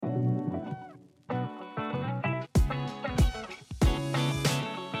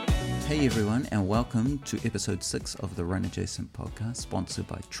Hey everyone, and welcome to episode 6 of the Run Adjacent podcast, sponsored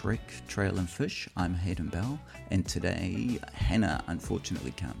by Trek, Trail and Fish. I'm Hayden Bell, and today Hannah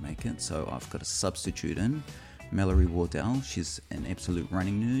unfortunately can't make it, so I've got a substitute in, Mallory Wardell. She's an absolute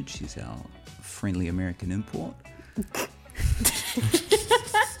running nerd. She's our friendly American import.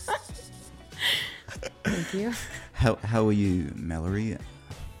 Thank you. How are you, Mallory?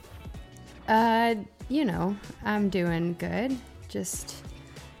 I'm doing good. Just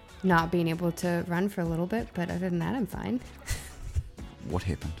not being able to run for a little bit, but other than that, I'm fine. What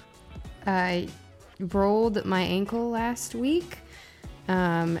happened? I rolled my ankle last week,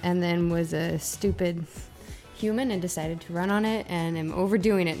 and then was a stupid human and decided to run on it, and am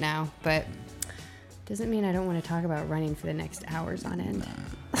overdoing it now, but doesn't mean I don't want to talk about running for the next hours on end.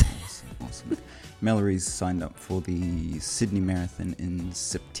 Awesome. Mallory's signed up for the Sydney Marathon in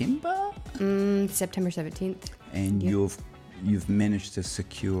September? September 17th. And yep. You've managed to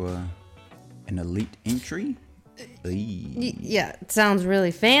secure an elite entry? Yeah, it sounds really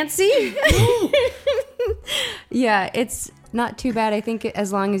fancy. Yeah, it's not too bad. I think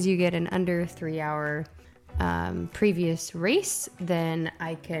as long as you get an under 3 hour previous race, then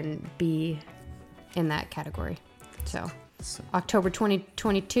I can be in that category. So October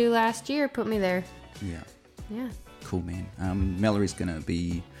 2022 last year put me there. Yeah. Cool, man. I'm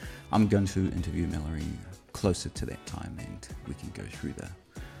going to interview Mallory closer to that time, and we can go through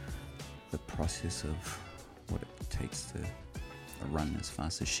the process of what it takes to run as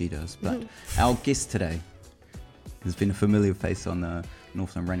fast as she does. But our guest today has been a familiar face on the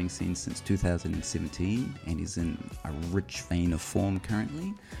Northland running scene since 2017, and he's in a rich vein of form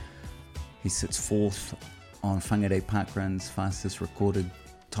currently. He sits fourth on Whangarei Parkrun's fastest recorded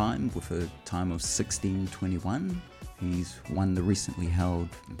time with a time of 16:21. He's won the recently held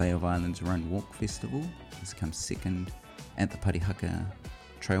Bay of Islands Run Walk Festival. He's come second at the Parihaka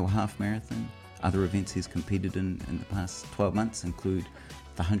Trail Half Marathon. Other events he's competed in the past 12 months include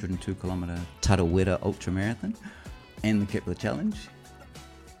the 102-kilometre Tarawera Ultra Marathon and the Kepler Challenge.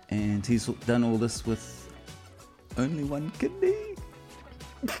 And he's done all this with only one kidney.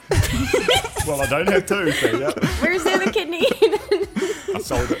 Well, I don't have two, so yeah. Where's the other kidney? I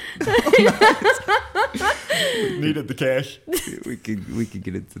sold it. Needed the cash. We could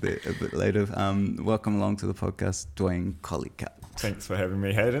get into that a bit later. Welcome along to the podcast, Dwayne Collecutt. Thanks for having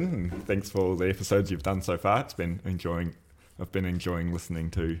me, Hayden, and thanks for all the episodes you've done so far. I've been enjoying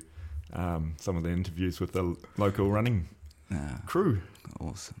listening to some of the interviews with the local running crew.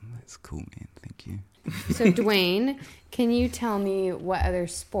 Awesome. That's cool, man. Thank you. So, Dwayne, can you tell me what other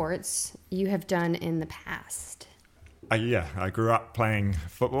sports you have done in the past? I grew up playing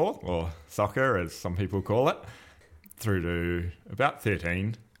football, or soccer as some people call it, through to about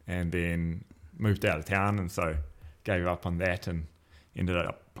 13, and then moved out of town, and so gave up on that and ended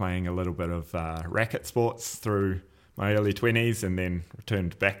up playing a little bit of racket sports through my early 20s, and then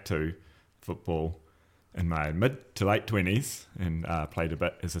returned back to football in my mid to late 20s, and played a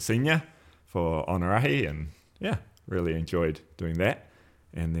bit as a senior for Onarahi, and really enjoyed doing that.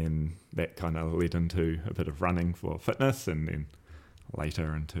 And then that kind of led into a bit of running for fitness, and then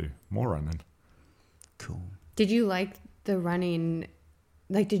later into more running. Cool. Did you like the running?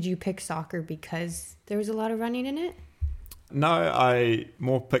 Like, did you pick soccer because there was a lot of running in it? No, I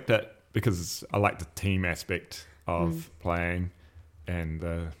more picked it because I like the team aspect of playing and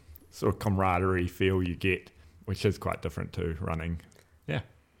the sort of camaraderie feel you get, which is quite different to running.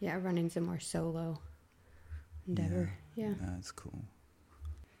 Yeah, running's a more solo endeavor. Yeah. That's cool.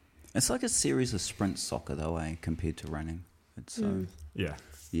 It's like a series of sprint soccer, though, compared to running. It's yeah.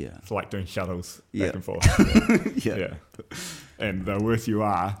 It's like doing shuttles back and forth. Yeah. And the worse you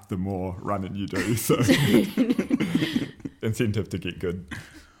are, the more running you do. So incentive to get good.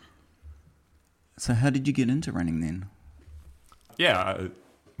 So how did you get into running then? Yeah,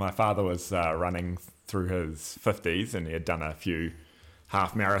 my father was running through his 50s, and he had done a few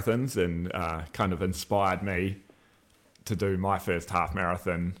half marathons, and kind of inspired me to do my first half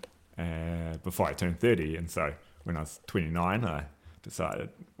marathon before I turned 30. And so when I was 29, I decided,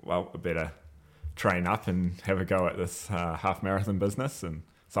 well, I better train up and have a go at this half marathon business, and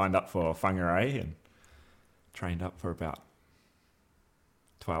signed up for Whangarei and trained up for about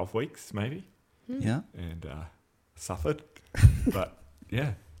 12 weeks maybe. Yeah. And suffered, but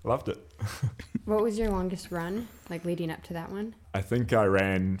loved it. What was your longest run, like leading up to that one? I think I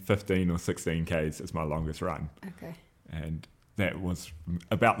ran 15 or 16 Ks as my longest run. Okay. And that was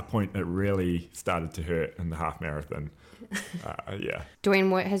about the point it really started to hurt in the half marathon.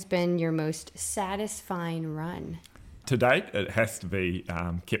 Dwayne, what has been your most satisfying run? To date, it has to be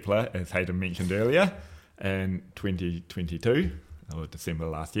Kepler, as Hayden mentioned earlier, in 2022, or December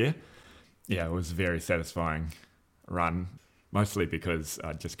last year. yeah, it was a very satisfying run, mostly because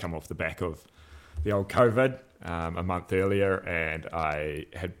I'd just come off the back of the old COVID a month earlier, and I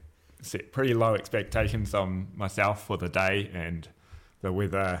had set pretty low expectations on myself for the day, and the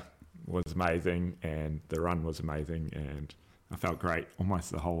weather was amazing and the run was amazing, and I felt great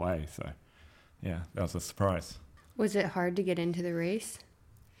almost the whole way. So yeah, that was a surprise. Was it hard to get into the race?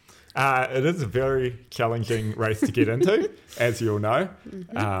 It is a very challenging race to get into, as you'll know.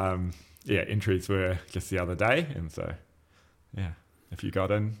 Yeah, entries were just the other day, and so yeah, if you got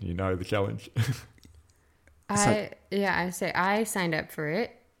in, you know the challenge. I signed up for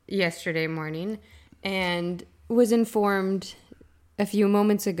it yesterday morning and was informed a few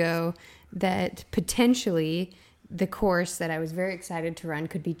moments ago that potentially the course that I was very excited to run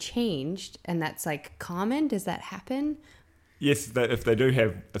could be changed, and that's like common. Does that happen? Yes, that if they do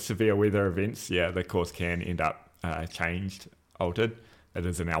have severe weather events, yeah, the course can end up changed, altered. It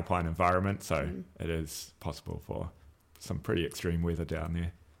is an alpine environment, so it is possible for some pretty extreme weather down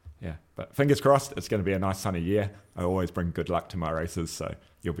there. Yeah, but fingers crossed, it's going to be a nice sunny year. I always bring good luck to my races, so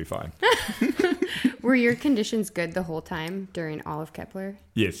you'll be fine. Were your conditions good the whole time during all of Kepler?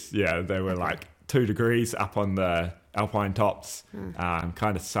 Yes, yeah, they were like 2 degrees up on the alpine tops,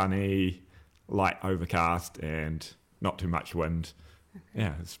 kind of sunny, light overcast, and not too much wind. Okay.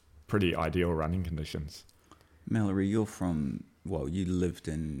 Yeah, it's pretty ideal running conditions. Mallory, you're from, well, you lived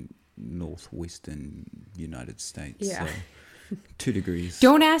in northwestern United States. Yeah. So 2 degrees.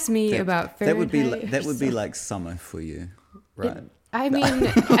 Don't ask me about Fahrenheit. That would be like summer for you, right? I mean,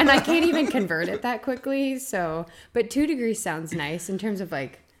 and I can't even convert it that quickly. So, but 2 degrees sounds nice in terms of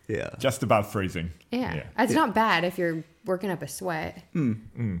like. Yeah. Just above freezing. Yeah. It's not bad if you're working up a sweat.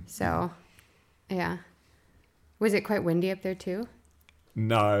 So, yeah. Was it quite windy up there too?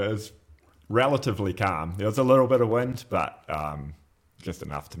 No, it was relatively calm. There was a little bit of wind, but just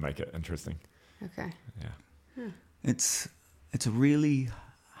enough to make it interesting. Okay. Yeah. It's a really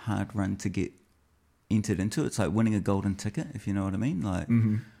hard run to get entered into. It's like winning a golden ticket, if you know what I mean. Like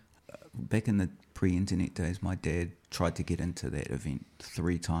back in the pre-internet days, my dad tried to get into that event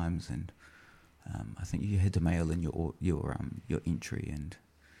 3 times, and I think you had to mail in your entry, and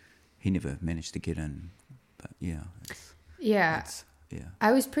he never managed to get in. But yeah,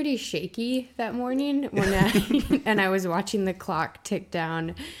 I was pretty shaky that morning when and I was watching the clock tick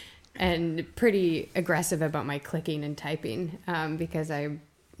down, and pretty aggressive about my clicking and typing because I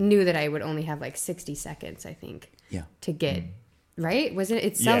knew that I would only have like 60 seconds, I think, to get right. Wasn't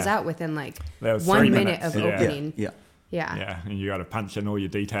it sells out within like 1 minute of opening? Yeah, and you got to punch in all your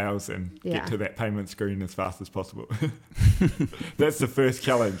details and get to that payment screen as fast as possible. That's the first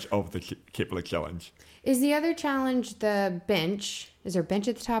challenge of the Kepler challenge. Is the other challenge the bench? Is there a bench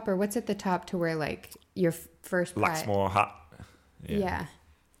at the top, or what's at the top to where like your first prize? Luxmore Hut. Yeah,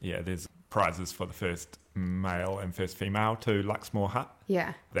 there's prizes for the first male and first female to Luxmore Hut.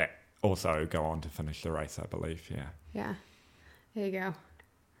 Yeah. That also go on to finish the race, I believe, Yeah. There you go.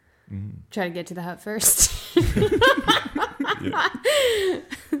 Try to get to the hut first.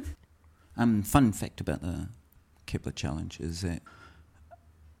 Fun fact about the Kepler Challenge is that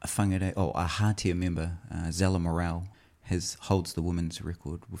a Hatia member, Zella Morale, holds the women's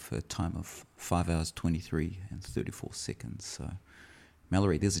record with a time of 5 hours 23 and 34 seconds. So,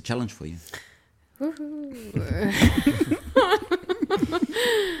 Mallory, there's a challenge for you. Let's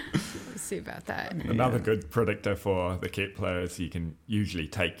see about that. Another good predictor for the Kepler is you can usually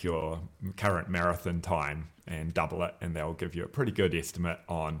take your current marathon time and double it, and they'll give you a pretty good estimate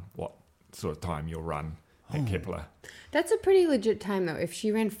on what sort of time you'll run at Kepler. That's a pretty legit time, though. If she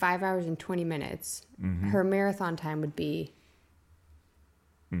ran 5 hours and 20 minutes, her marathon time would be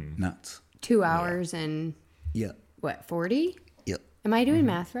nuts. 2 hours and what, 40? Yep. Am I doing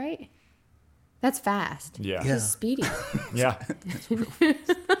math right? That's fast. Yeah. That's speedy. Yeah. That's real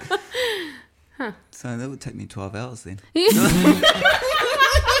fast. So that would take me 12 hours then.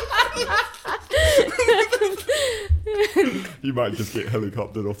 You might just get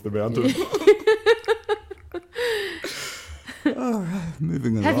helicoptered off the mountain. All right,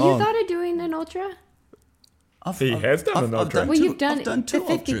 moving along. Have you thought of doing an ultra? He has done an ultra. Well, you've done I've done 2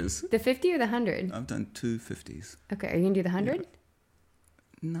 ultras. The 50 or the 100? I've done 2 50s. Okay, are you going to do the 100?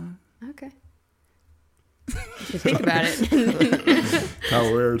 No. Okay. You should think about it.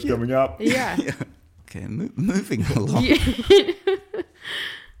 Carl Ware's coming up. Yeah. Okay, moving along.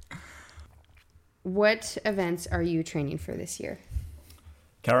 What events are you training for this year?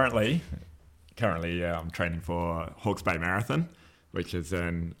 Currently, I'm training for Hawke's Bay Marathon, which is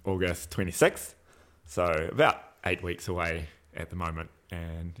in August 26th. So about 8 weeks away at the moment.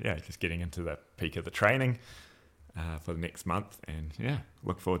 And just getting into the peak of the training for the next month. And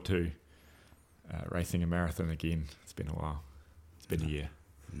look forward to racing a marathon again. It's been a while. It's been a year.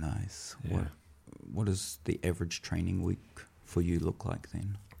 Nice. Yeah. What does the average training week for you look like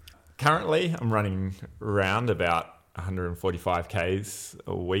then? Currently, I'm running around about 145 Ks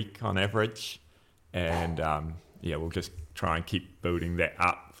a week on average. And we'll just try and keep building that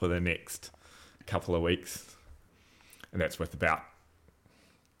up for the next couple of weeks. And that's with about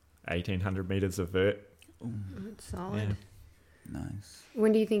 1,800 meters of vert. That's solid. Yeah. Nice.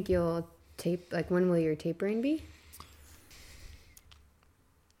 When do you think you'll when will your tapering be?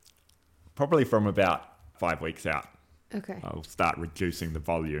 Probably from about 5 weeks out. Okay. I'll start reducing the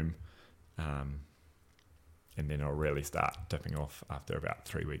volume, and then I'll really start dipping off after about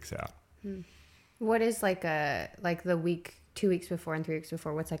 3 weeks out. What is the week, 2 weeks before and 3 weeks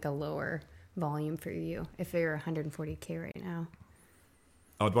before? What's like a lower volume for you if you're 140K right now?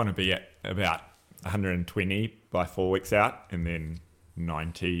 I'd want to be at about 120 by 4 weeks out, and then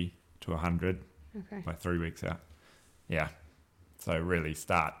 90 to 100 by 3 weeks out. Yeah. So really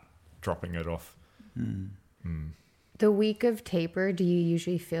start dropping it off. The week of taper, do you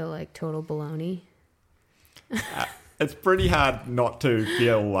usually feel like total baloney? It's pretty hard not to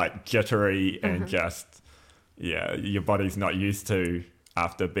feel like jittery and your body's not used to,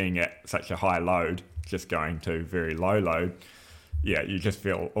 after being at such a high load, just going to very low load. Yeah, you just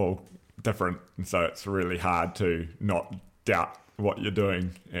feel all different. And so it's really hard to not doubt what you're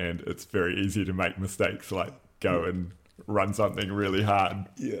doing. And it's very easy to make mistakes, like go and run something really hard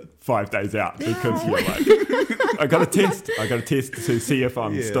 5 days out because you're like, I got to test to see if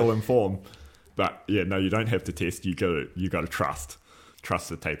I'm still in form. But no, you don't have to test. You got to trust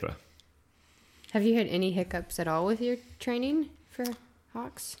the taper. Have you had any hiccups at all with your training for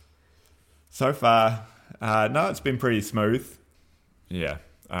Hawks? So far, no, it's been pretty smooth. Yeah,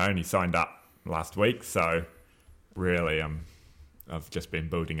 I only signed up last week, so really I've just been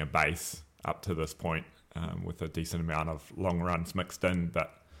building a base up to this point with a decent amount of long runs mixed in.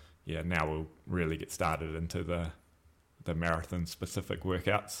 But now we'll really get started into the marathon specific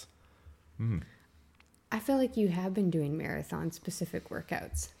workouts. I feel like you have been doing marathon specific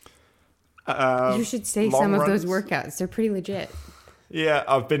workouts. You should say some of those workouts. They're pretty legit. Yeah,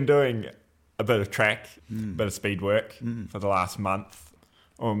 I've been doing a bit of track, a bit of speed work for the last month,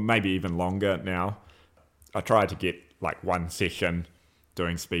 or maybe even longer now. I try to get like one session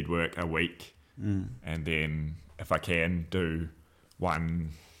doing speed work a week, and then if I can do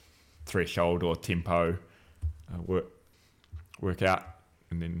one threshold or tempo workout,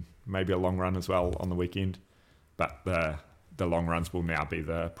 and then maybe a long run as well on the weekend. But the long runs will now be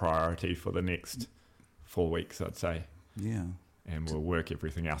the priority for the next 4 weeks, I'd say. Yeah. And we'll work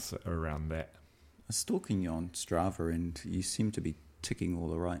everything else around that. I was stalking you on Strava, and you seem to be ticking all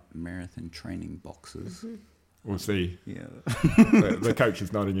the right marathon training boxes. We'll see. Yeah. the coach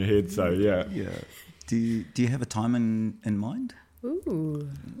is nodding your head, so yeah. Yeah. Do you have a time in mind? Ooh.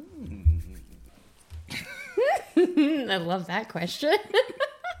 I love that question.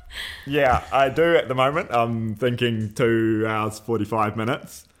 Yeah, I do at the moment. I'm thinking 2 hours, 45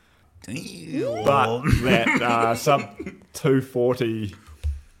 minutes. Damn. But that sub 240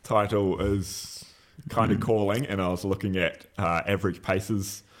 title is kind of calling, and I was looking at average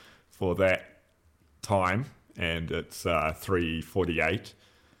paces for that time, and it's 3:48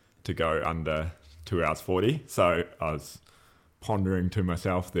 to go under 2 hours 40. So I was pondering to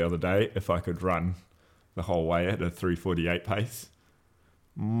myself the other day if I could run the whole way at a 3:48 pace.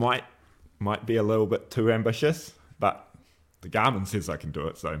 Might be a little bit too ambitious, but the Garmin says I can do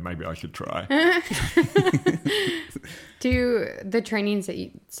it, so maybe I should try. Do the trainings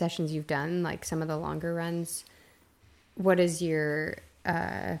sessions you've done, like some of the longer runs, what has your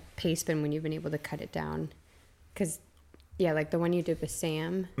pace been when you've been able to cut it down? Because like the one you did with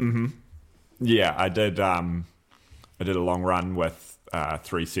Sam. Yeah, I did a long run with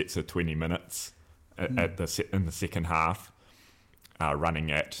 3 sets of 20 minutes in the second half,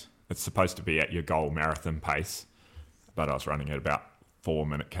 running at, it's supposed to be at your goal marathon pace, but I was running at about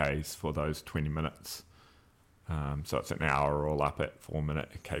 4-minute Ks for those 20 minutes. So it's an hour all up at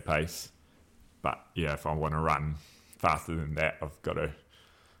 4-minute K pace. But if I want to run faster than that, I've got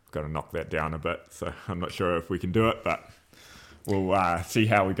to knock that down a bit. So I'm not sure if we can do it, but we'll see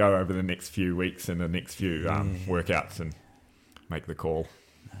how we go over the next few weeks and the next few workouts and make the call.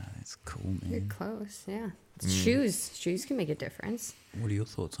 That's cool, man. You're close, yeah. Shoes can make a difference. What are your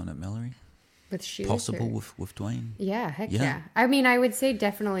thoughts on it, Mallory? With shoes? Possible with Dwayne? Yeah, heck yeah. I mean, I would say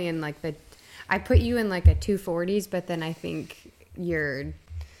definitely in like I put you in like a 240s, but then I think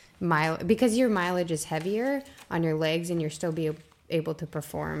because your mileage is heavier on your legs and you're still able to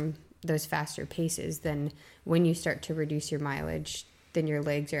perform those faster paces, then when you start to reduce your mileage then your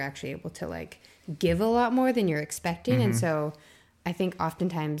legs are actually able to like give a lot more than you're expecting. And so I think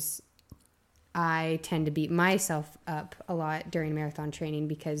oftentimes I tend to beat myself up a lot during marathon training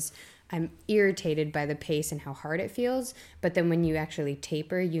because I'm irritated by the pace and how hard it feels. But then when you actually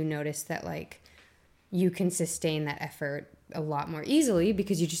taper, you notice that like you can sustain that effort a lot more easily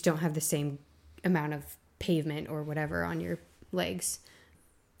because you just don't have the same amount of pavement or whatever on your legs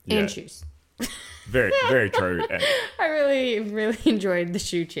and shoes. Very, very true. I really, really enjoyed the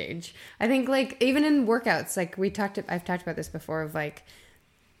shoe change. I think like even in workouts, like I've talked about this before of like,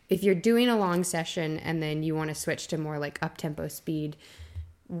 if you're doing a long session and then you want to switch to more like up-tempo speed,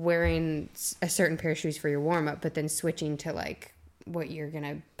 wearing a certain pair of shoes for your warm-up, but then switching to like what you're going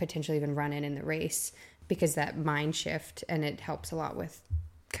to potentially even run in the race, because that mind shift, and it helps a lot with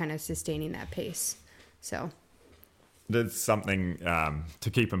kind of sustaining that pace. So there's something to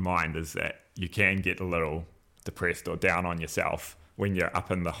keep in mind is that you can get a little depressed or down on yourself when you're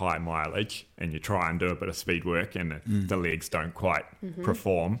up in the high mileage and you try and do a bit of speed work and the legs don't quite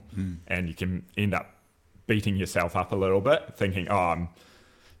perform, and you can end up beating yourself up a little bit, thinking, I'm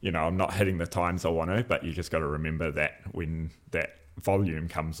not hitting the times I want to. But you just got to remember that when that volume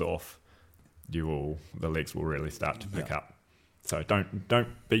comes off, the legs will really start to pick up. So don't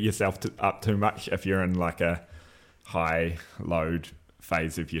beat yourself up too much if you're in like a high load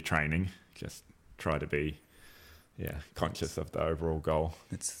phase of your training. Just try to be conscious of the overall goal.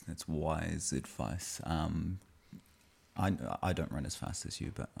 That's wise advice. I don't run as fast as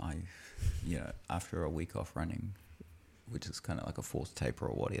you, but after a week off running, which is kind of like a forced taper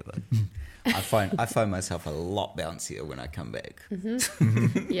or whatever, I find myself a lot bouncier when I come back.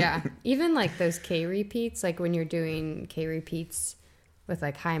 Yeah, even like those K repeats, like when you're doing K repeats with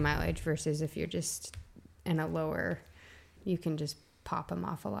like high mileage versus if you're just in a lower, you can just pop them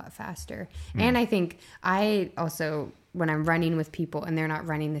off a lot faster. And I think I also, when I'm running with people and they're not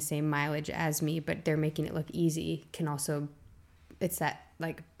running the same mileage as me, but they're making it look easy, can also, it's that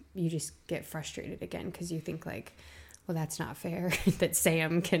like you just get frustrated again because you think like, well, that's not fair that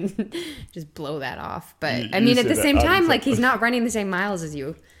Sam can just blow that off. But I mean, at the same time, like he's not running the same miles as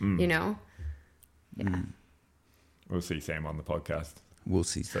you, you know? Yeah. We'll see Sam on the podcast. We'll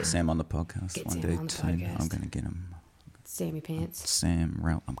see Sam on the podcast Get one Sam day on the too. podcast. I'm going to get him. Sammy Pants. Sam,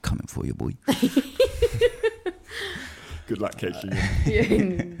 I'm coming for you, boy. Good luck catching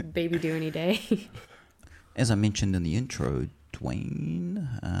you. Baby do any day. As I mentioned in the intro, Dwayne,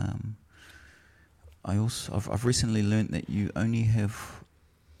 I've recently learned that you only have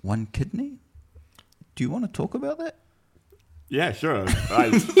one kidney. Do you want to talk about that? Yeah, sure. I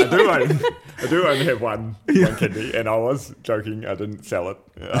do only have one kidney, and I was joking. I didn't sell it.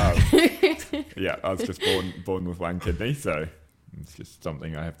 I was just born with one kidney, so it's just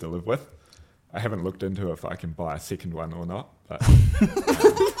something I have to live with. I haven't looked into if I can buy a second one or not, but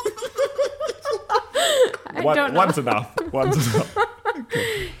one's enough. One's enough.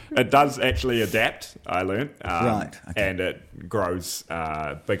 Okay. It does actually adapt, I learned. Right. Okay. And it grows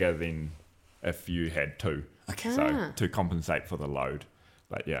bigger than if you had two. Okay. So to compensate for the load.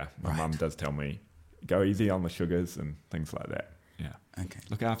 But yeah, my mum does tell me, go easy on the sugars and things like that. Yeah. Okay.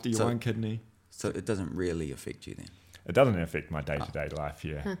 Look after your one kidney. So it doesn't really affect you then? It doesn't affect my day-to-day life,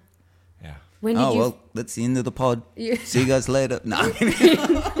 yeah. Huh. Yeah. Well, that's the end of the pod. See you guys later. No.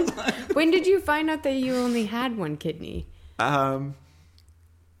 When did you find out that you only had one kidney? I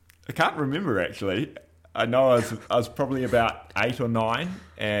can't remember actually. I know I was probably about 8 or 9,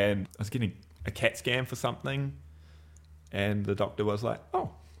 and I was getting a CAT scan for something, and the doctor was like, "Oh,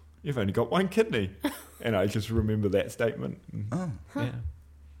 you've only got one kidney," and I just remember that statement. Yeah,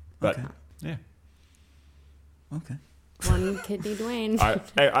 but yeah, okay. One kidney, Dwayne.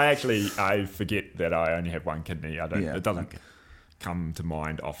 I forget that I only have one kidney. It doesn't come to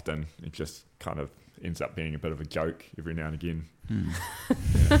mind often. It just kind of ends up being a bit of a joke every now and again.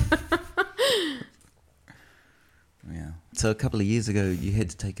 Yeah. So a couple of years ago, you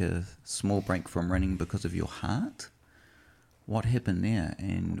had to take a small break from running because of your heart. What happened there,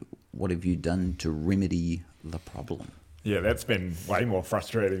 and what have you done to remedy the problem? Yeah, that's been way more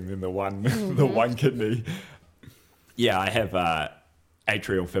frustrating than the one kidney. Yeah, I have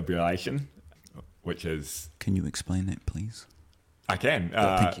atrial fibrillation, which is... Can you explain that, please? I can.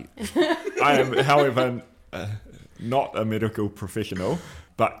 Thank you. I am, however, not a medical professional,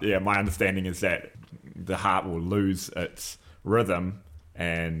 but yeah, my understanding is that the heart will lose its rhythm,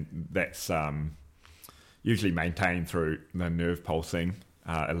 and that's usually maintained through the nerve pulsing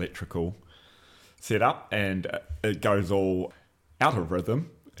electrical setup, and it goes all out of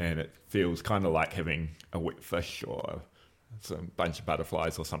rhythm, and it feels kind of like having a wet fish or some bunch of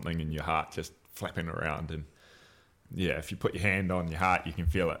butterflies or something in your heart just flapping around, and if you put your hand on your heart, you can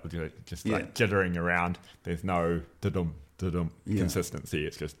feel it just like jittering around. There's no da-dum, da-dum consistency.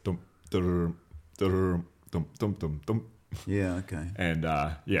 It's just dum, da-dum, da-dum, dum, dum, dum, dum. Yeah, okay. And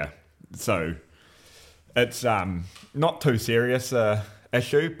so it's not too serious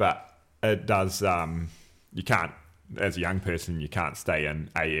issue, but it does. You can't, as a young person, you can't stay in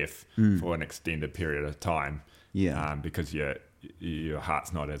AF for an extended period of time. Yeah. Because your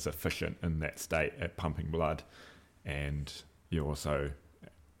heart's not as efficient in that state at pumping blood, and you're also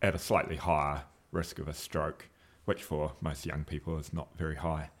at a slightly higher risk of a stroke, which for most young people is not very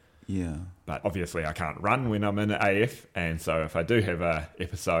high. Yeah. But obviously I can't run when I'm in AF, and so if I do have a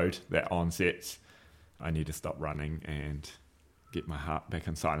episode that onsets, I need to stop running and get my heart back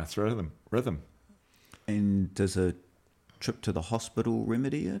in sinus rhythm. And does a trip to the hospital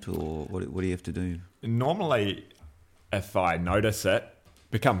remedy it, or what do you have to do? Normally, if I notice it,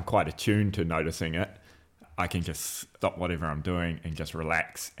 become quite attuned to noticing it, I can just stop whatever I'm doing and just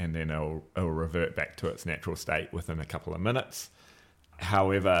relax, and then it'll revert back to its natural state within a couple of minutes.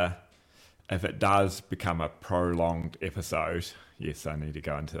 However, if it does become a prolonged episode, yes, I need to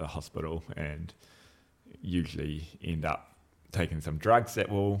go into the hospital and usually end up taking some drugs that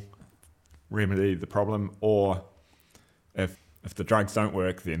will remedy the problem, or if the drugs don't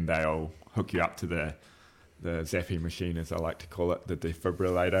work, then they'll hook you up to the zappy machine, as I like to call it, the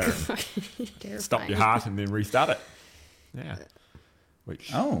defibrillator, and stop your heart and then restart it. Yeah.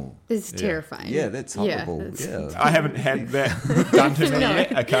 It's terrifying. Yeah, that's horrible. Yeah, I haven't had that done to me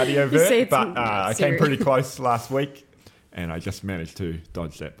yet, a cardiovert, but I came pretty close last week, and I just managed to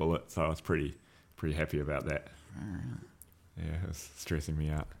dodge that bullet, so I was pretty happy about that. Yeah, it was stressing me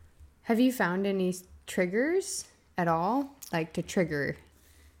out. Have you found any triggers at all, like to trigger?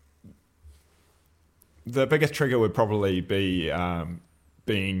 The biggest trigger would probably be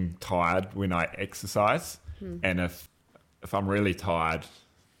being tired when I exercise, and if I'm really tired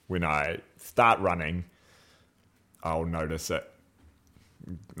when I start running, I'll notice it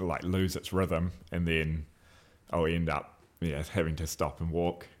like lose its rhythm, and then I'll end up having to stop and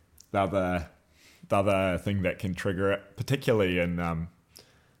walk. The other thing that can trigger it, particularly in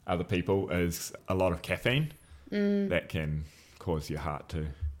other people, is a lot of caffeine that can cause your heart to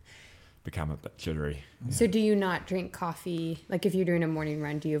become a bit jittery. Yeah. So do you not drink coffee? Like if you're doing a morning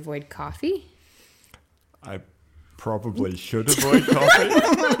run, do you avoid coffee? I probably should avoid coffee,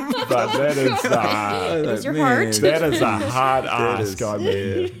 but that is your heart. That is a hard ask. I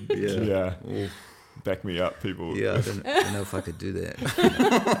mean, yeah. Back me up, people. Yeah, I don't know if I could do that.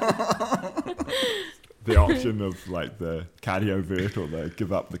 The option of like the cardiovert or the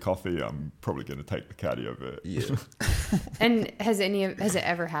give up the coffee, I'm probably going to take the cardiovert. Yeah. And has it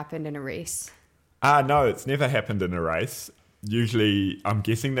ever happened in a race? No, it's never happened in a race. Usually, I'm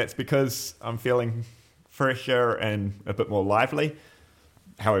guessing that's because I'm feeling fresher and a bit more lively.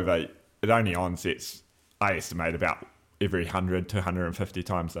 However, it only onsets, I estimate, about every 100 to 150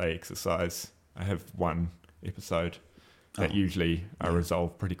 times I exercise. I have one episode that usually I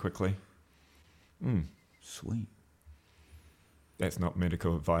resolve pretty quickly. Sweet. That's not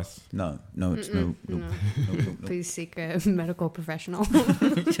medical advice. No, it's no. Please seek a medical professional.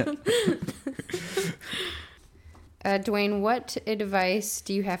 Dwayne, what advice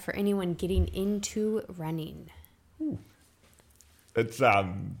do you have for anyone getting into running? It's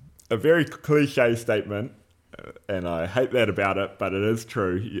a very cliche statement, and I hate that about it, but it is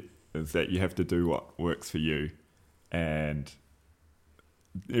true, is that you have to do what works for you. And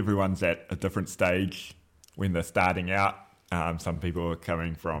everyone's at a different stage when they're starting out. Some people are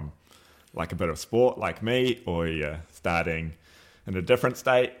coming from like a bit of sport like me, or you're starting in a different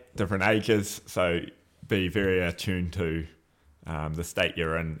state, different ages. So be very attuned to the state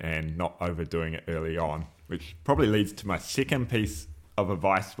you're in and not overdoing it early on, which probably leads to my second piece of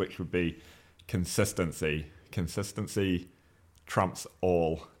advice, which would be consistency. Consistency trumps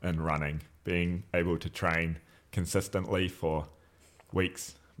all in running. Being able to train consistently for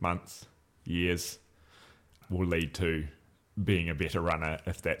weeks, months, years will lead to being a better runner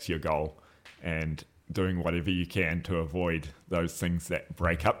if that's your goal, and doing whatever you can to avoid those things that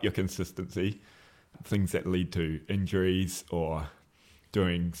break up your consistency, things that lead to injuries or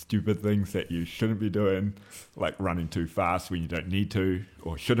doing stupid things that you shouldn't be doing, like running too fast when you don't need to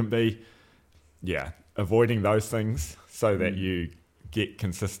or shouldn't be. Yeah, avoiding those things so that you get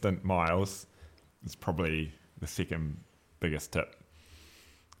consistent miles is probably the second biggest tip.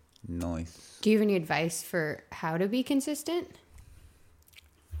 Nice. Do you have any advice for how to be consistent?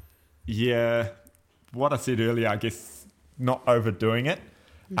 Yeah, what I said earlier, I guess not overdoing it,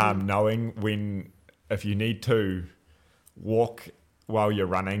 knowing when, if you need to walk while you're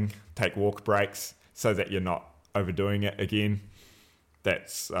running, take walk breaks so that you're not overdoing it again.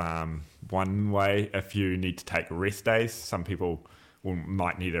 That's one way. If you need to take rest days, some people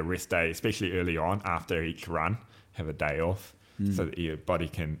might need a rest day, especially early on after each run, have a day off so that your body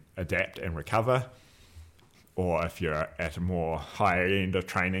can adapt and recover. Or if you're at a more higher end of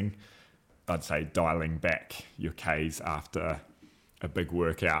training, I'd say dialing back your Ks after a big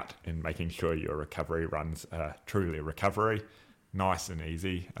workout and making sure your recovery runs are truly a recovery, nice and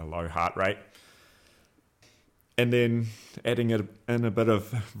easy, a low heart rate. And then adding in a bit of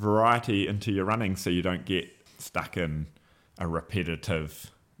variety into your running so you don't get stuck in a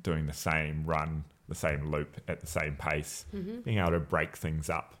repetitive, doing the same run, the same loop at the same pace. Being able to break things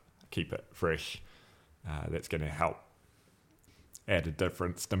up, keep it fresh, that's going to help add a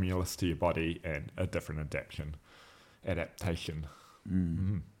different stimulus to your body and a different adaptation.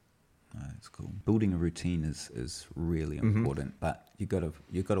 That's cool. Building a routine is really important, but you got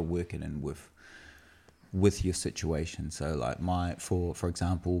to work it in with your situation. So like for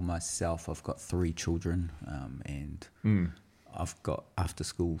example, myself, I've got 3 children, and I've got after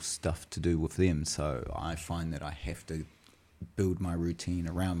school stuff to do with them. So I find that I have to build my routine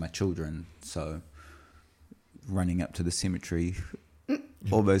around my children. So running up to the cemetery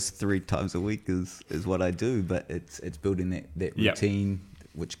almost 3 times a week is what I do, but it's building that routine,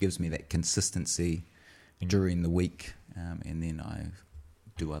 which gives me that consistency during the week, and then I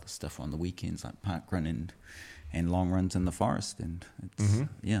do other stuff on the weekends like park run and long runs in the forest, and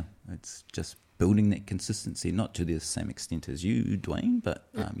it's just building that consistency, not to the same extent as you, Dwayne, but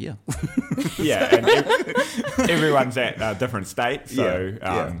and everyone's at a different state, so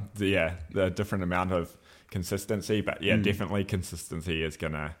the different amount of consistency, but definitely consistency is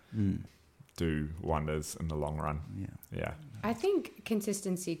gonna do wonders in the long run. I think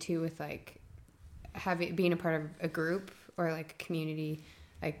consistency too, with like being a part of a group or like a community,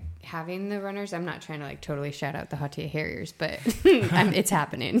 like having the runners. I'm not trying to like totally shout out the Hatia Harriers, but it's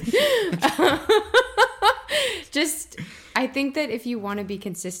happening. Just, I think that if you want to be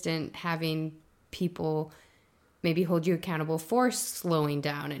consistent, having people maybe hold you accountable for slowing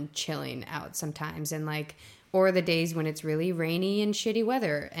down and chilling out sometimes, and like, or the days when it's really rainy and shitty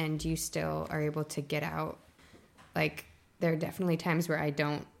weather and you still are able to get out. Like, there are definitely times where I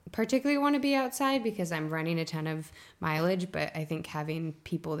don't particularly want to be outside because I'm running a ton of mileage, but I think having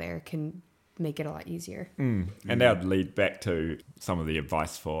people there can make it a lot easier. And that would lead back to some of the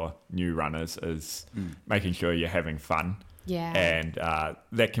advice for new runners is making sure you're having fun. Yeah. And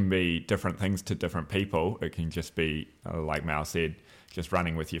that can be different things to different people. It can just be, like Mal said, just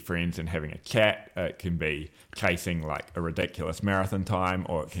running with your friends and having a chat. It can be chasing like a ridiculous marathon time,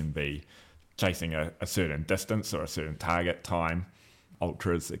 or it can be chasing a certain distance or a certain target time,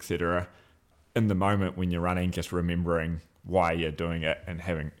 ultras, etc. In the moment when you're running, just remembering why you're doing it and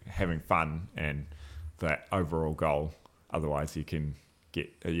having fun and that overall goal. Otherwise, you can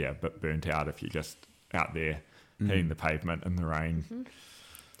get a bit burnt out if you're just out there hitting the pavement in the rain.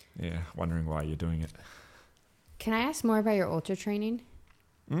 Wondering why you're doing it. Can I ask more about your ultra training?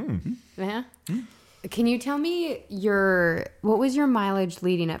 Yeah. Can you tell me what was your mileage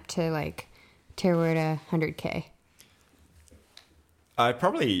leading up to like Teruota 100K? I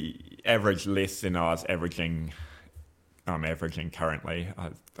probably averaged less than I was averaging. I'm averaging currently.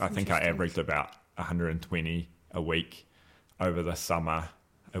 I think I averaged about 120 a week over the summer.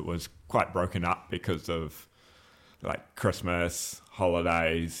 It was quite broken up because of like Christmas,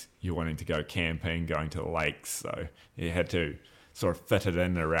 holidays, you're wanting to go camping, going to the lakes. So you had to sort of fit it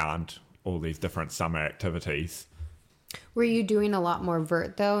in around all these different summer activities. Were you doing a lot more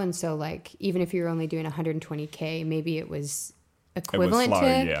vert though? And so like, even if you were only doing 120K, maybe it was equivalent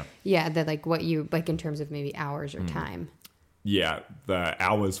to that, like what you like in terms of maybe hours or time. Yeah, the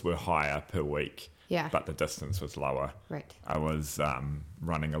hours were higher per week. Yeah, but the distance was lower. Right. I was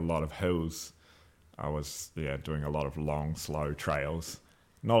running a lot of hills. I was doing a lot of long, slow trails.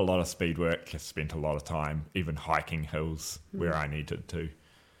 Not a lot of speed work. Just spent a lot of time even hiking hills where I needed to.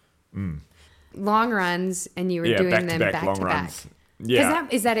 Long runs, and you were doing them back to back. Yeah.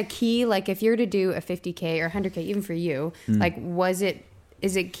 Is that a key? Like if you're to do a 50K or 100K, even for you, like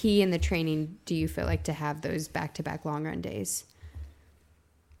is it key in the training, do you feel like, to have those back-to-back long run days?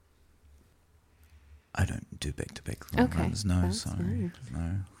 I don't do back-to-back long runs. No, that's sorry.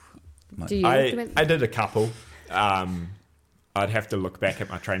 Fine. No. Do you I did a couple. I'd have to look back at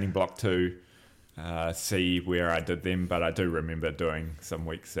my training block to see where I did them, but I do remember doing some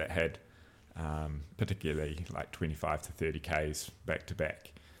weeks that had particularly like 25 to 30 Ks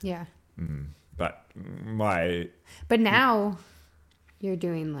back-to-back. Yeah. But now you're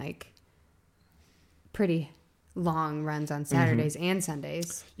doing like pretty long runs on Saturdays and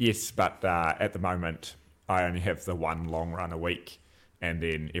Sundays. Yes, but at the moment I only have the one long run a week, and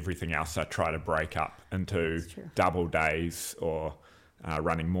then everything else I try to break up into double days or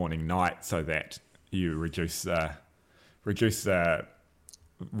running morning night, so that you reduce the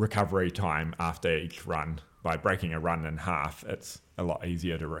recovery time after each run. By breaking a run in half, it's a lot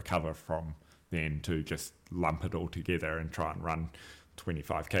easier to recover from than to just lump it all together and try and run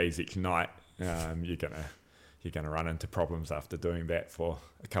 25 Ks each night. You're gonna run into problems after doing that for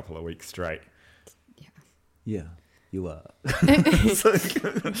a couple of weeks straight. Yeah, you are.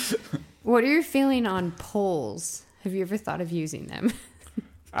 What are your feeling on poles? Have you ever thought of using them?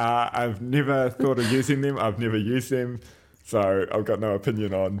 I've never thought of using them. I've never used them, so I've got no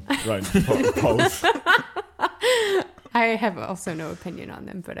opinion on range poles. I have also no opinion on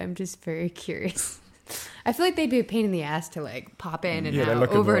them, but I'm just very curious. I feel like they'd be a pain in the ass to like pop in and out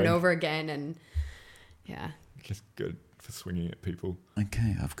over and over again, and just good for swinging at people.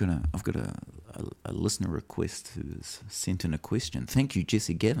 Okay, I've got a listener request who's sent in a question. Thank you,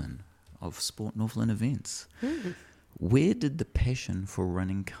 Jesse Gavin of Sport Northland Events. Where did the passion for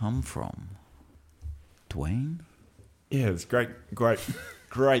running come from, Dwayne? Yeah, it's great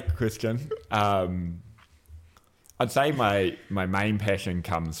question. I'd say my main passion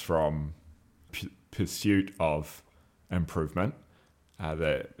comes from pursuit of improvement,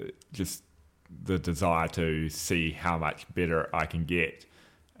 the desire to see how much better I can get.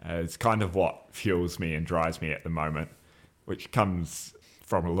 It's kind of what fuels me and drives me at the moment, which comes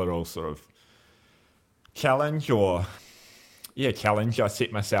from a little sort of challenge I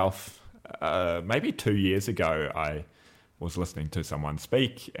set myself maybe 2 years ago. I was listening to someone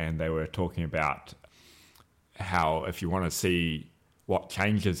speak, and they were talking about how if you want to see what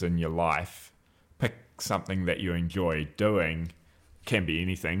changes in your life, pick something that you enjoy doing. Can be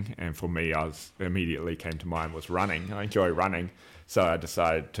anything, and for me, immediately came to mind was running. I enjoy running, so I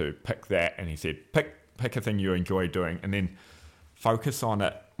decided to pick that. And he said, pick a thing you enjoy doing, and then focus on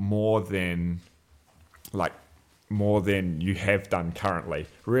it more than you have done currently.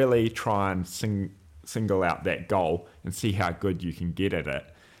 Really try and single out that goal and see how good you can get at it.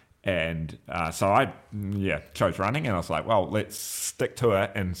 And so I chose running, and I was like, well, let's stick to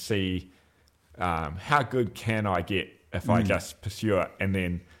it and see how good can I get if I just pursue it. And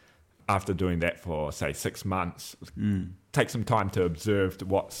then after doing that for, say, 6 months, take some time to observe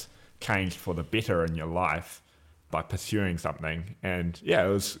what's changed for the better in your life by pursuing something. And it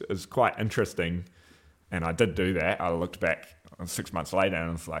was quite interesting. And I did do that. I looked back 6 months later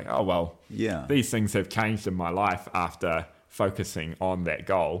and was like, oh, well, these things have changed in my life after focusing on that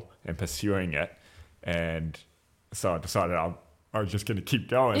goal and pursuing it. And so I decided I was just going to keep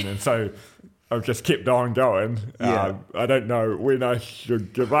going. And so I've just kept on going. I don't know when I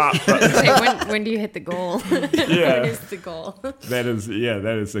should give up. But when do you hit the goal? When is the goal? That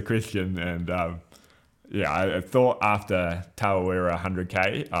is the question. And I thought after Tawera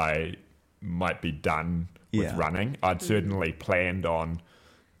 100K, I might be done with running. I'd certainly planned on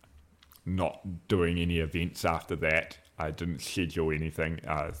not doing any events after that. I didn't schedule anything.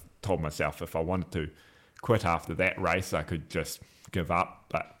 I told myself if I wanted to quit after that race, I could just give up,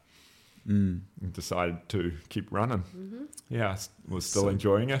 but decided to keep running. I was still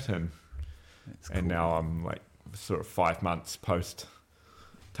enjoying it, and cool. Now I'm like sort of 5 months post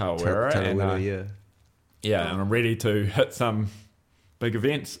Tawera, and I'm ready to hit some big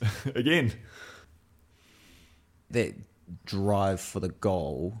events again. That drive for the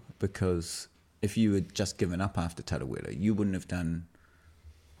goal, because if you had just given up after Tarawera, you wouldn't have done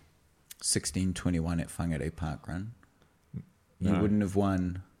 16:21 at Whangarei Park Run. You wouldn't have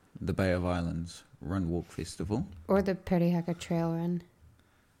won the Bay of Islands Run Walk Festival. Or the Perihaka Trail Run.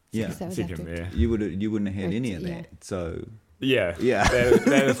 Yeah. You wouldn't have had any of that. So... Yeah.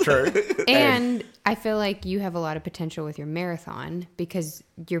 That is true. And I feel like you have a lot of potential with your marathon, because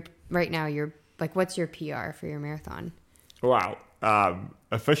you're like, what's your PR for your marathon? Wow.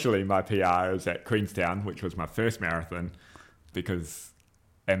 Officially, my PR is at Queenstown, which was my first marathon,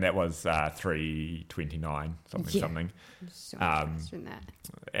 and that was 3:29 something. So much faster than that.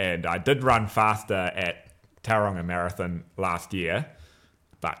 And I did run faster at Tauranga Marathon last year,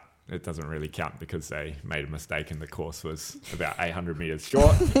 but it doesn't really count because they made a mistake and the course was about 800 metres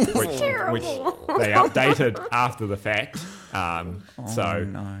short, which they updated after the fact. That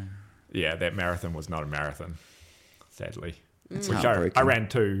marathon was not a marathon, sadly. Which I ran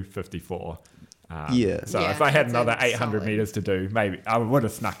 2:54. So if I had another 800 metres to do, maybe I would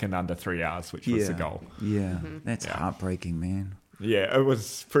have snuck in under 3 hours, which was the goal. Yeah, that's heartbreaking, man. Yeah, it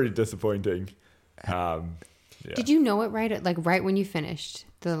was pretty disappointing. Did you know it right when you finished?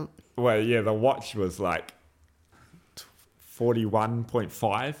 The watch was like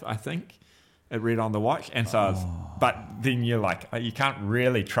 41.5, I think. it read on the watch. And so, but then you're like, you can't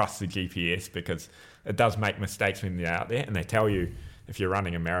really trust the GPS because it does make mistakes when they're out there, and they tell you if you're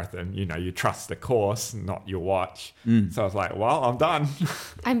running a marathon, you trust the course, not your watch. So I was like, well, I'm done.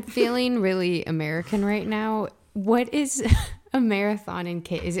 I'm feeling really American right now. What is a marathon in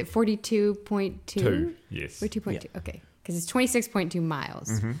K? Is it 42.2? Yes. 42.2. Yeah. Okay. Because it's 26.2 miles.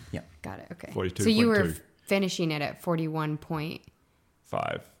 Mm-hmm. Yeah. Got it. Okay. 42.2. So you were finishing it at 41.5.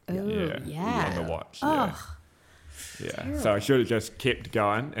 5. Oh, yeah. On the watch. Oh, Yeah. So I should have just kept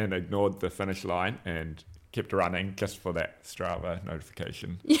going and ignored the finish line and kept running just for that Strava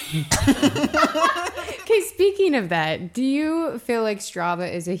notification. Okay, speaking of that, do you feel like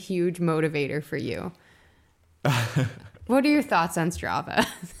Strava is a huge motivator for you? What are your thoughts on Strava?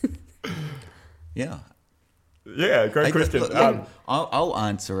 Yeah. Yeah, great question. Look, I'll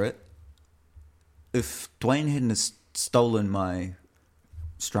answer it. If Dwayne hadn't stolen my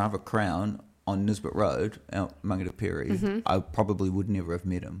Strava crown on Nisbet Road out Mangatapiri, I probably would never have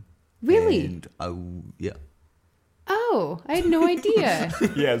met him. Really? And yeah. Oh, I had no idea.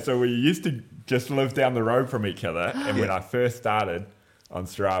 Yeah, so we used to just live down the road from each other, and when I first started on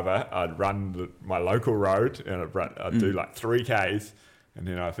Strava, I'd run my local road, and I'd do like 3Ks, and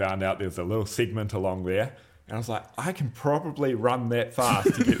then I found out there's a little segment along there, and I was like, I can probably run that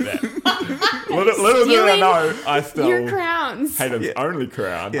fast to get that. little did I know, I still your crowns. Hayden's only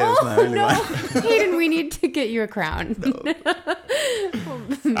crown. Yeah, it's my only No, one. Hayden, we need to get you a crown.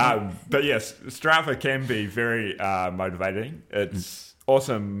 But yes, Strava can be very motivating. It's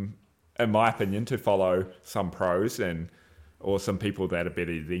awesome, in my opinion, to follow some pros or some people that are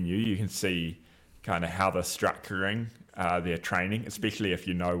better than you. You can see kind of how they're structuring their training, especially if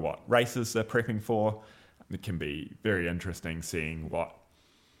you know what races they're prepping for. It can be very interesting seeing what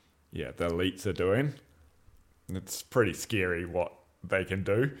the elites are doing. It's pretty scary what they can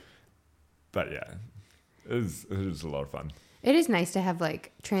do. But yeah, it is a lot of fun. It is nice to have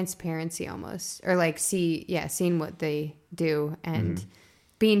like transparency almost, or like seeing what they do and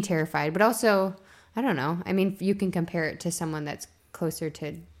being terrified, but also, I don't know. I mean, you can compare it to someone that's closer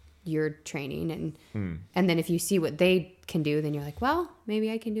to your training, and then if you see what they can do, then you're like, well,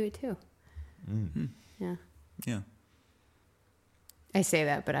 maybe I can do it too. Mm-hmm. Yeah. Yeah. I say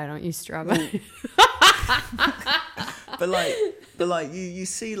that, but I don't use Strava. But like you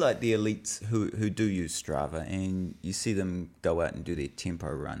see like the elites who do use Strava, and you see them go out and do their tempo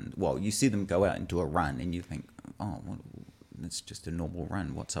run. Well, you see them go out and do a run, and you think, oh, well, it's just a normal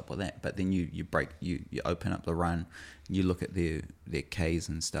run. What's up with that? But then you open up the run, you look at their Ks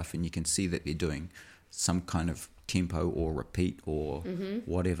and stuff, and you can see that they're doing some kind of tempo or repeat or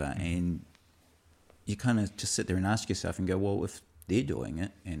whatever, and you kind of just sit there and ask yourself and go, well, if they're doing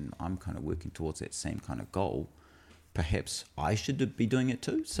it and I'm kind of working towards that same kind of goal, perhaps I should be doing it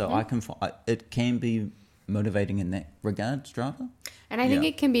too. So it can be motivating in that regard, Strava. And I think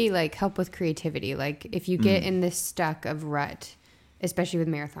it can be like help with creativity. Like if you get in this stuck of rut, especially with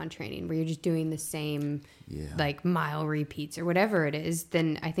marathon training, where you're just doing the same like mile repeats or whatever it is,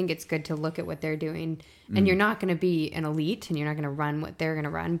 then I think it's good to look at what they're doing. And you're not going to be an elite and you're not going to run what they're going to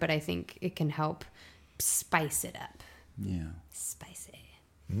run, but I think it can help spice it up. Yeah. Spicy.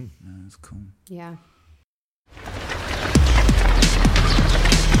 No, that's cool. Yeah.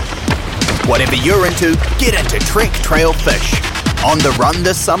 Whatever you're into, get into Trek Trail Fish. On the run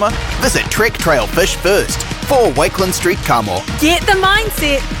this summer, visit Trek Trail Fish first, 4 Wakeland Street, Carmore. Get the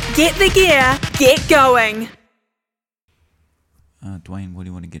mindset, get the gear, get going. Dwayne, what do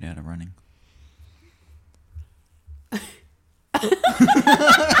you want to get out of running?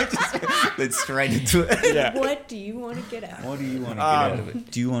 Let's straight into it. Yeah. What do you want to get out? What do you want to get out of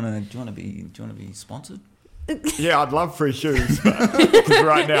it? Do you want to be sponsored? Yeah, I'd love free shoes, because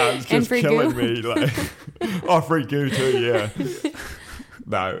right now it's just free killing goo. me. Like, free goo too, yeah.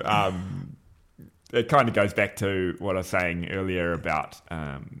 No, it kind of goes back to what I was saying earlier about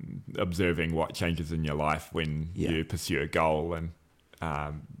observing what changes in your life when you pursue a goal, and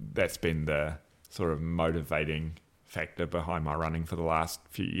that's been the sort of motivating factor behind my running for the last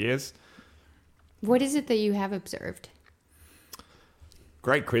few years. What is it that you have observed?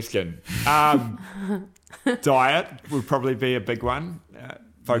 Great question. Diet would probably be a big one.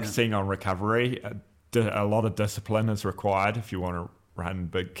 Focusing on recovery. A lot of discipline is required if you want to run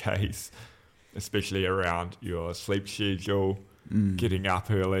big Ks, especially around your sleep schedule. Getting up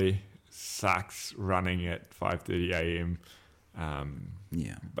early sucks. Running at 5:30 a.m.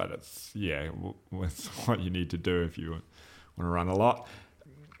 But it's what you need to do if you want to run a lot.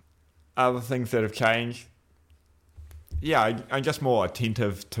 Other things that have changed. I'm just more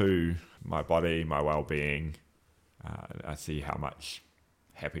attentive to my body, my well-being. I see how much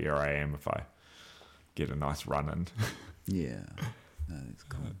happier I am if I get a nice run in. Yeah, that's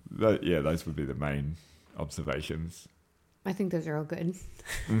cool. Those would be the main observations. I think those are all good.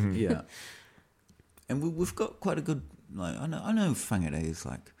 Yeah, and we've got quite a good. Like I know Whangarei is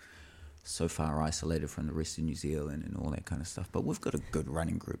like so far isolated from the rest of New Zealand and all that kind of stuff, but we've got a good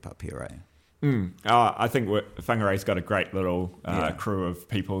running group up here, eh? I think Whangarei's got a great little crew of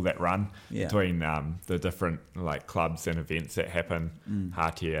people that run between the different like clubs and events that happen.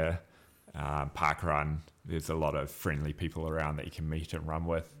 Hatia, Park Run. There's a lot of friendly people around that you can meet and run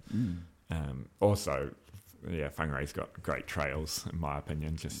with. Also, Whangarei's got great trails, in my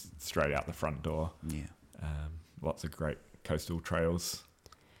opinion, just straight out the front door. Yeah. Lots of great coastal trails.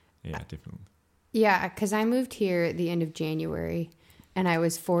 Yeah, definitely. Yeah, because I moved here at the end of January, and I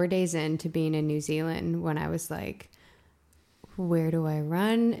was 4 days into being in New Zealand when I was like, where do I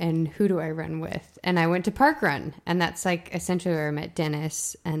run and who do I run with? And I went to Park Run, and that's like essentially where I met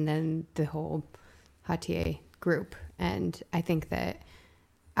Dennis and then the whole Hatie group. And I think that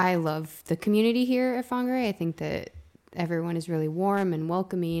I love the community here at Whangarei. I think that everyone is really warm and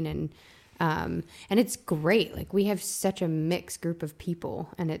welcoming, and it's great. Like, we have such a mixed group of people,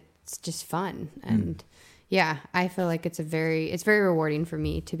 and it's just fun. And yeah, I feel like it's very rewarding for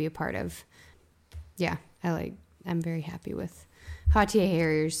me to be a part of. Yeah, I'm very happy with Hatie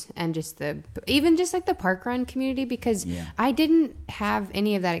Harriers and even like the Park Run community, because I didn't have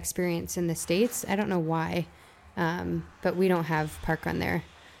any of that experience in the States. I don't know why, but we don't have Park Run there.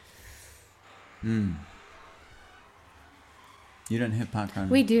 You don't have Park Run?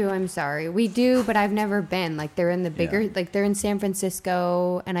 We do. I'm sorry. We do, but I've never been. Like, they're in the bigger, like they're in San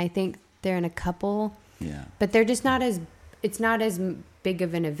Francisco, and I think they're in a couple. Yeah. But they're just not it's not as big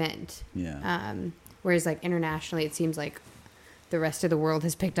of an event. Yeah. Whereas like internationally, it seems like the rest of the world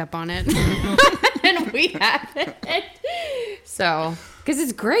has picked up on it and we haven't. So, because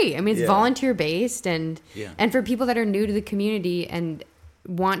it's great. I mean, it's volunteer based, and for people that are new to the community and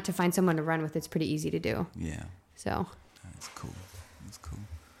want to find someone to run with, it's pretty easy to do. Yeah. So. That's cool. That's cool.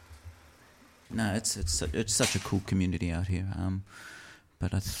 No, it's such a cool community out here.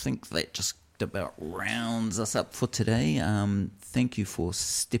 But I think that just about rounds us up for today. Thank you for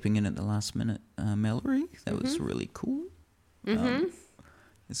stepping in at the last minute, Mallory. That was really cool.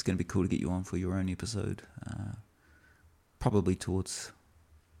 It's going to be cool to get you on for your own episode. Probably towards,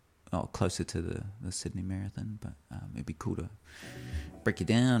 closer to the Sydney Marathon, but it'd be cool to break you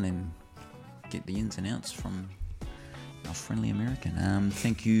down and get the ins and outs from our friendly American.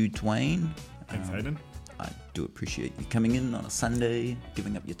 Thank you, Dwayne. Thanks, Hayden. I do appreciate you coming in on a Sunday,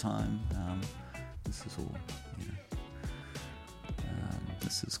 giving up your time. This is all,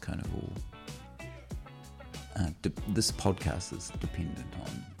 this is kind of all. This podcast is dependent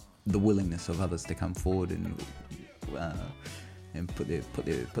on the willingness of others to come forward and put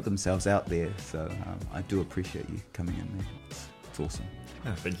themselves out there. So I do appreciate you coming in there. It's awesome.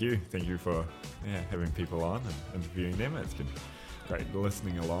 Thank you for having people on and interviewing them. It's been great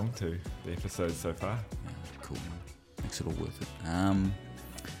listening along to the episodes so far. Yeah, cool, man. Makes it all worth it.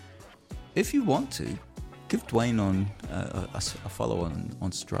 If you want to, give Dwayne a follow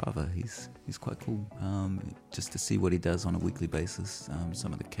on Strava. He's quite cool. Just to see what he does on a weekly basis.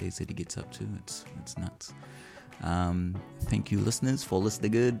 Some of the Ks that he gets up to. It's nuts. Thank you, listeners, for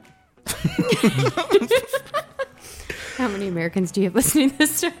listening good. How many Americans do you have listening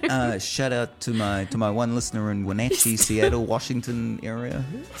this time? Shout out to my one listener in Wenatchee, Seattle, Washington area.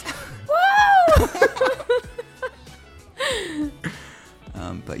 Woo!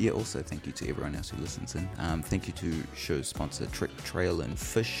 But yeah, also thank you to everyone else who listens in. Thank you to show sponsor Trick Trail and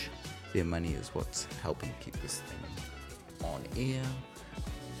Fish. Their money is what's helping keep this thing on air.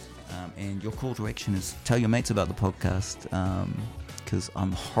 And your call to action is tell your mates about the podcast, because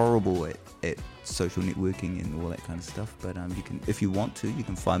I'm horrible at social networking and all that kind of stuff. But you can, if you want to, you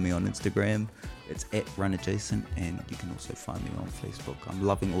can find me on Instagram. It's @runadjacent, and you can also find me on Facebook. I'm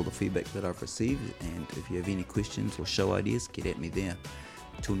loving all the feedback that I've received, and if you have any questions or show ideas, get at me there.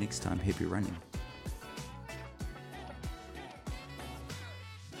 Until next time, happy running.